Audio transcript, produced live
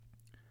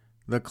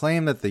The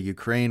claim that the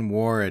Ukraine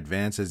war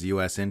advances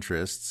U.S.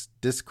 interests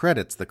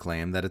discredits the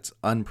claim that it's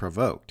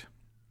unprovoked.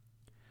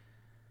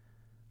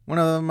 One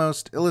of the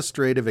most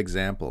illustrative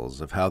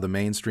examples of how the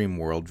mainstream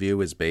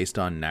worldview is based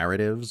on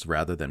narratives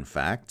rather than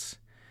facts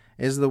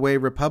is the way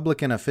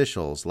Republican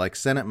officials like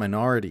Senate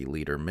Minority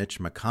Leader Mitch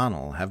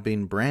McConnell have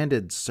been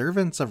branded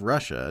servants of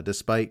Russia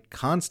despite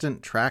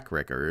constant track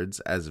records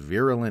as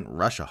virulent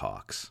Russia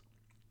hawks.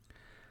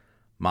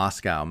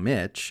 Moscow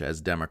Mitch, as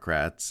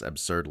Democrats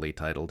absurdly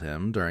titled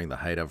him during the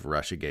height of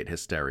Russiagate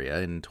hysteria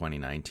in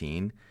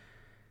 2019,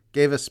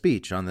 gave a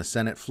speech on the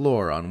Senate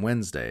floor on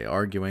Wednesday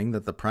arguing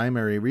that the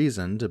primary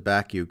reason to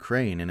back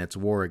Ukraine in its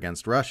war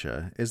against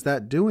Russia is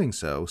that doing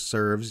so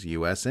serves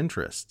U.S.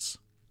 interests.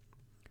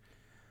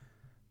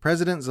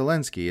 President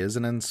Zelensky is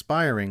an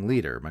inspiring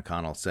leader,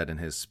 McConnell said in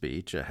his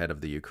speech ahead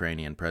of the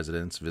Ukrainian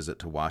president's visit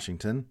to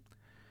Washington.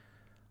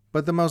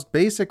 But the most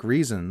basic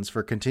reasons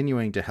for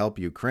continuing to help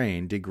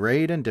Ukraine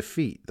degrade and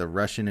defeat the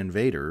Russian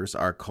invaders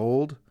are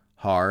cold,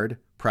 hard,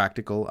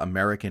 practical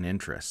American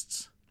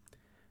interests.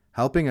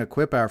 Helping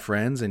equip our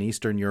friends in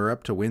Eastern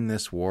Europe to win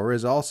this war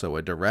is also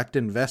a direct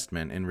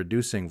investment in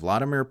reducing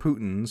Vladimir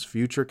Putin's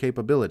future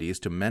capabilities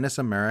to menace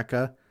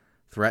America,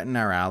 threaten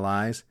our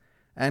allies,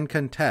 and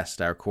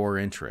contest our core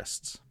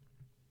interests.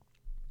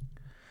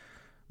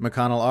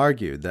 McConnell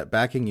argued that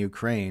backing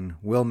Ukraine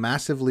will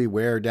massively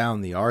wear down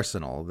the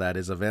arsenal that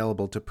is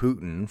available to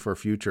Putin for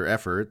future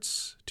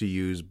efforts to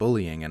use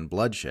bullying and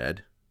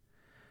bloodshed,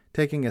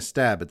 taking a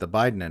stab at the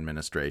Biden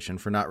administration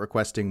for not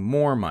requesting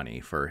more money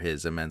for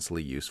his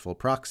immensely useful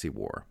proxy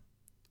war.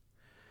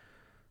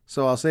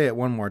 So I'll say it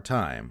one more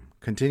time.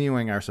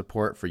 Continuing our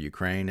support for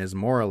Ukraine is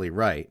morally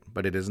right,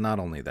 but it is not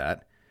only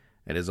that.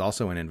 It is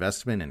also an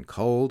investment in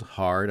cold,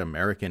 hard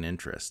American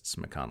interests,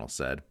 McConnell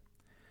said.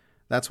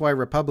 That's why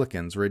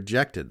Republicans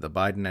rejected the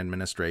Biden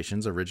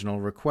administration's original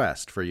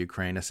request for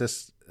Ukraine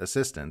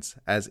assistance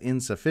as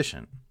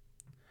insufficient.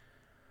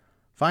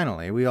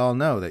 Finally, we all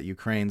know that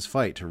Ukraine's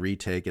fight to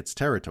retake its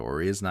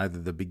territory is neither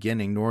the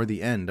beginning nor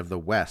the end of the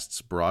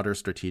West's broader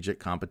strategic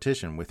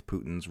competition with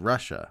Putin's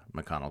Russia,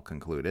 McConnell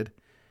concluded.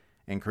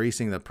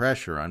 Increasing the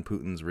pressure on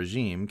Putin's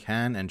regime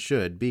can and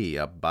should be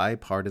a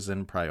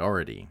bipartisan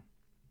priority.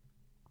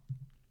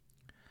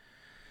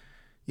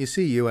 You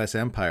see U.S.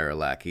 empire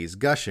lackeys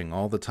gushing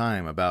all the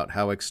time about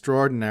how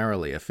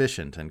extraordinarily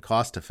efficient and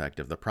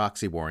cost-effective the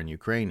proxy war in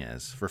Ukraine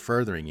is for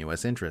furthering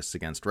U.S. interests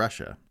against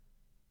Russia.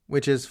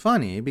 Which is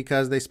funny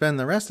because they spend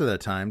the rest of the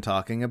time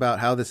talking about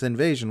how this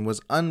invasion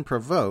was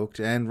unprovoked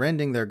and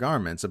rending their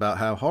garments about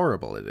how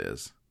horrible it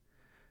is.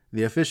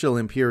 The official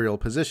imperial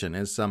position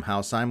is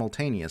somehow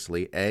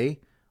simultaneously A,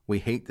 we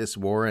hate this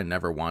war and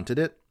never wanted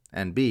it,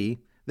 and B,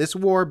 this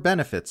war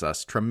benefits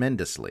us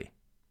tremendously.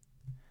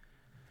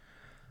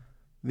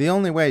 The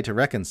only way to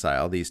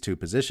reconcile these two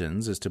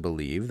positions is to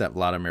believe that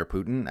Vladimir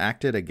Putin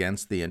acted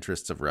against the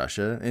interests of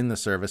Russia in the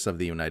service of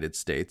the United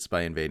States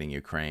by invading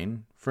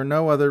Ukraine for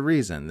no other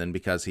reason than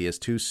because he is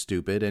too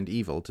stupid and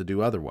evil to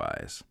do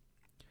otherwise.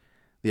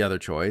 The other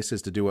choice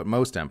is to do what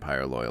most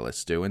empire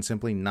loyalists do and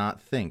simply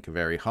not think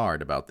very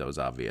hard about those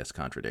obvious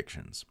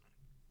contradictions.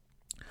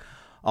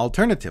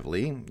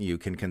 Alternatively, you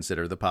can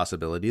consider the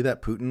possibility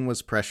that Putin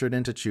was pressured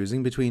into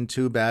choosing between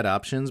two bad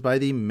options by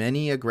the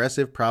many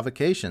aggressive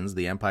provocations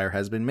the empire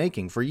has been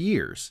making for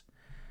years.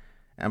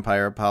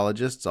 Empire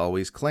apologists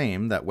always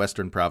claim that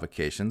Western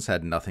provocations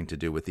had nothing to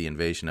do with the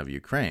invasion of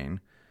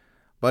Ukraine.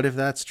 But if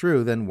that's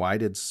true, then why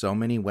did so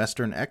many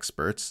Western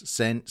experts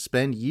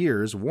spend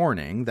years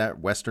warning that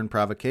Western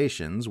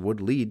provocations would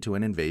lead to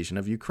an invasion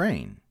of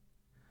Ukraine?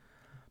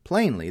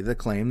 Plainly, the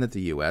claim that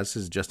the U.S.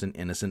 is just an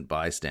innocent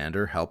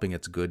bystander helping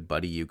its good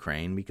buddy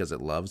Ukraine because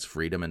it loves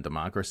freedom and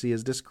democracy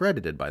is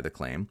discredited by the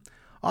claim,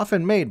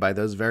 often made by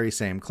those very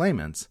same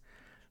claimants,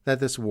 that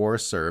this war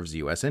serves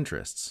U.S.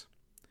 interests.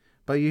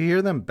 But you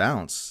hear them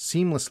bounce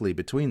seamlessly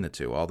between the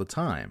two all the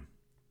time.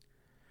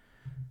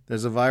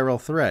 There's a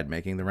viral thread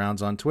making the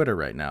rounds on Twitter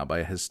right now by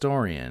a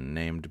historian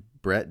named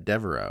Brett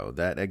Devereaux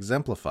that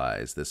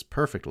exemplifies this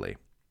perfectly.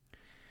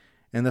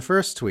 In the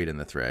first tweet in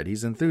the thread,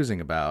 he's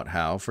enthusing about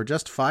how, for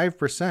just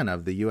 5%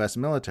 of the U.S.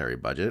 military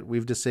budget,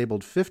 we've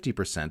disabled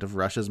 50% of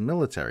Russia's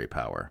military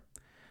power.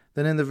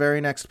 Then in the very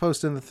next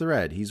post in the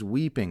thread, he's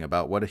weeping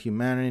about what a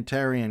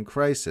humanitarian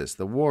crisis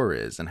the war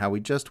is and how we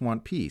just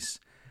want peace.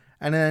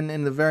 And then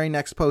in the very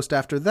next post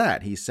after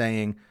that, he's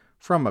saying,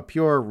 from a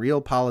pure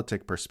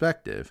realpolitik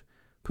perspective,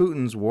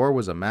 Putin's war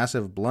was a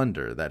massive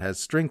blunder that has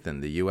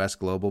strengthened the U.S.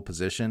 global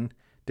position,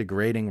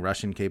 degrading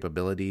Russian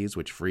capabilities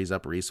which frees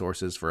up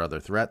resources for other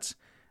threats,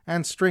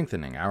 and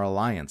strengthening our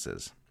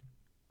alliances.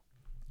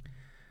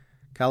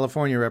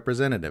 California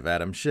Representative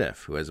Adam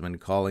Schiff, who has been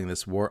calling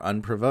this war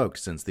unprovoked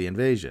since the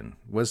invasion,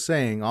 was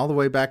saying all the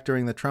way back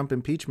during the Trump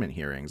impeachment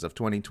hearings of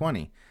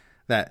 2020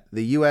 that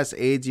the U.S.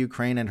 aids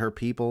Ukraine and her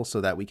people so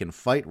that we can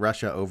fight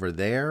Russia over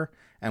there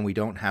and we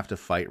don't have to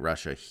fight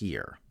Russia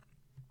here.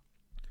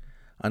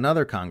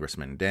 Another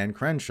congressman, Dan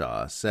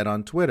Crenshaw, said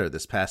on Twitter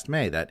this past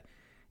May that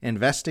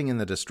investing in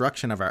the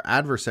destruction of our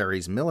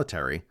adversary's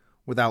military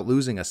without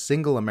losing a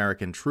single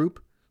American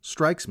troop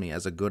strikes me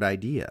as a good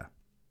idea.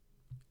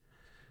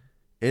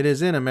 "It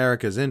is in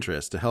America's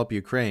interest to help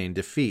Ukraine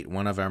defeat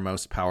one of our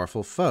most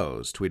powerful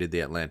foes," tweeted The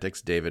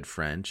Atlantic's David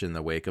French in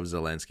the wake of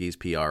Zelensky's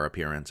PR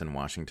appearance in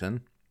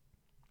Washington.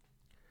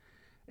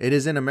 "It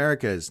is in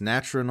America's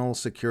national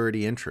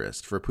security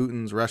interest for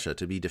Putin's Russia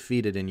to be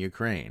defeated in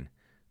Ukraine,"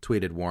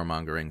 tweeted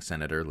warmongering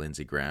Senator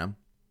Lindsey Graham.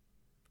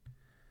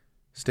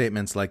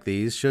 Statements like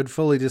these should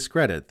fully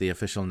discredit the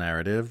official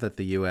narrative that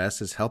the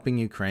U.S. is helping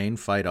Ukraine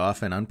fight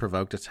off an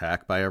unprovoked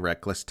attack by a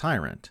reckless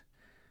tyrant.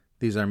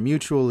 These are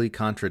mutually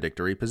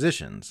contradictory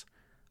positions.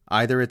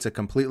 Either it's a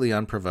completely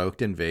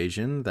unprovoked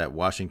invasion that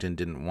Washington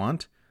didn't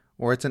want,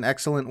 or it's an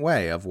excellent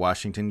way of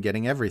Washington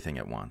getting everything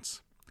it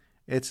wants.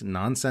 It's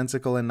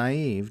nonsensical and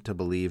naive to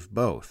believe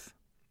both.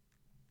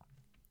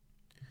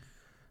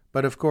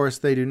 But of course,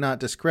 they do not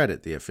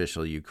discredit the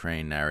official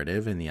Ukraine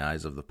narrative in the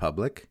eyes of the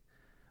public,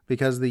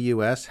 because the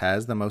U.S.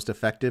 has the most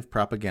effective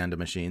propaganda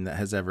machine that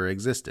has ever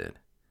existed.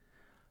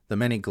 The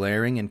many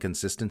glaring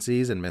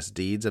inconsistencies and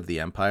misdeeds of the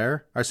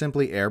empire are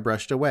simply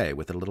airbrushed away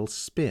with a little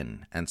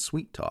spin and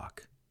sweet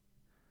talk.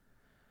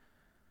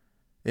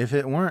 If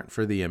it weren't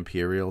for the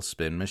imperial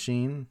spin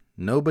machine,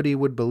 nobody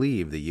would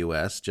believe the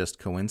U.S. just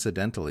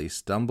coincidentally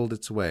stumbled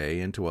its way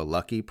into a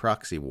lucky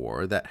proxy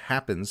war that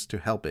happens to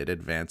help it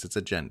advance its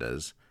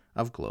agendas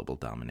of global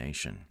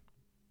domination.